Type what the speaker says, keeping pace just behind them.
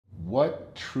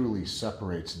What truly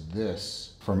separates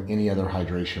this from any other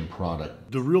hydration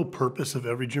product? The real purpose of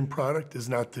every gym product is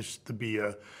not just to be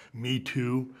a me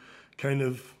too kind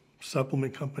of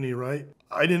supplement company, right?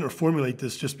 I didn't formulate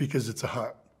this just because it's a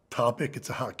hot topic, it's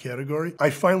a hot category. I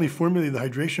finally formulated the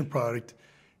hydration product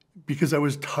because I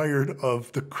was tired of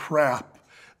the crap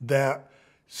that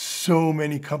so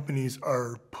many companies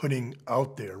are putting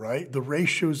out there, right? The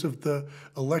ratios of the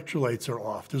electrolytes are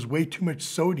off. There's way too much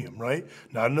sodium, right?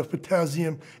 Not enough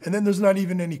potassium, and then there's not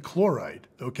even any chloride,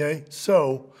 okay?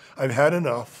 So I've had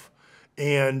enough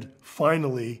and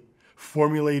finally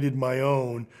formulated my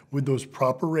own with those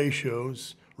proper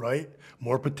ratios, right?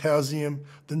 More potassium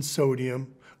than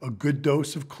sodium, a good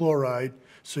dose of chloride,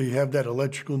 so you have that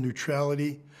electrical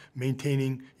neutrality,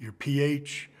 maintaining your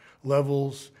pH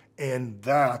levels, and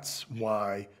that's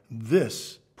why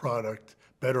this product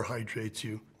better hydrates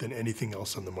you than anything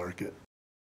else on the market.